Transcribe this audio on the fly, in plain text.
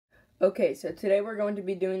Okay, so today we're going to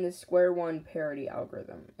be doing the square one parity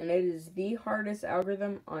algorithm, and it is the hardest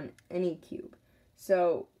algorithm on any cube.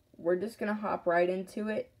 So we're just going to hop right into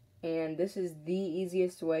it, and this is the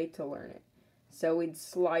easiest way to learn it. So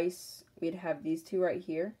we'd have these two right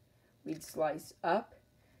here. We'd slice up,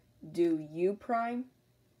 do U prime,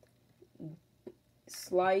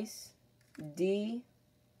 slice, D,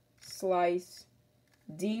 slice,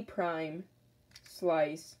 D prime,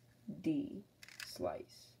 slice, D,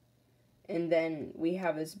 slice. And then we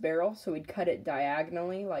have this barrel, so we'd cut it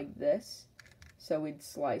diagonally like this. So we'd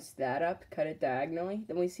slice that up, cut it diagonally.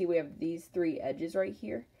 Then we see we have these three edges right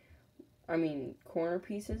here. Corner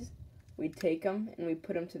pieces. We'd take them and we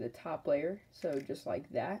put them to the top layer, so just like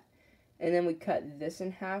that. And then we cut this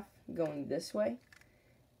in half, going this way.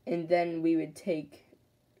 And then we would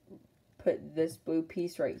put this blue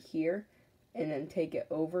piece right here, and then take it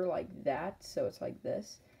over like that, so it's like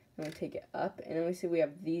this. And we take it up, and then we see we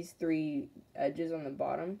have these three edges on the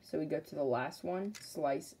bottom, so we go to the last one,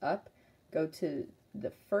 slice up, go to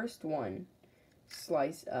the first one,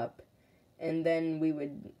 slice up, and then we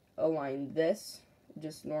would align this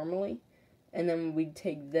just normally, and then we'd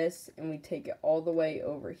take this and we'd take it all the way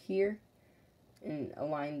over here and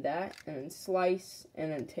align that, and then slice,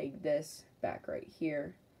 and then take this back right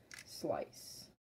here, slice.